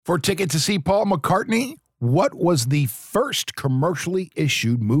For ticket to see Paul McCartney, what was the first commercially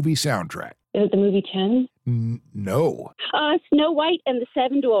issued movie soundtrack? Is it the movie 10? No. Snow White and the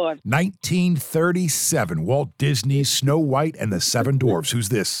Seven Dwarfs. 1937, Walt Disney's Snow White and the Seven Dwarfs. Who's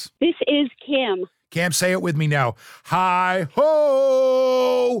this? This is Kim. Cam, say it with me now. Hi-ho!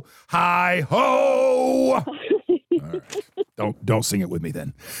 Hi-ho! All right. Don't sing it with me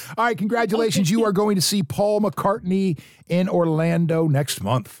then. All right, congratulations. You are going to see Paul McCartney in Orlando next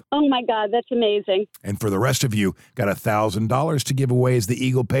month. Oh, my God, that's amazing. And for the rest of you, got $1,000 to give away as the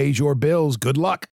Eagle pays your bills. Good luck.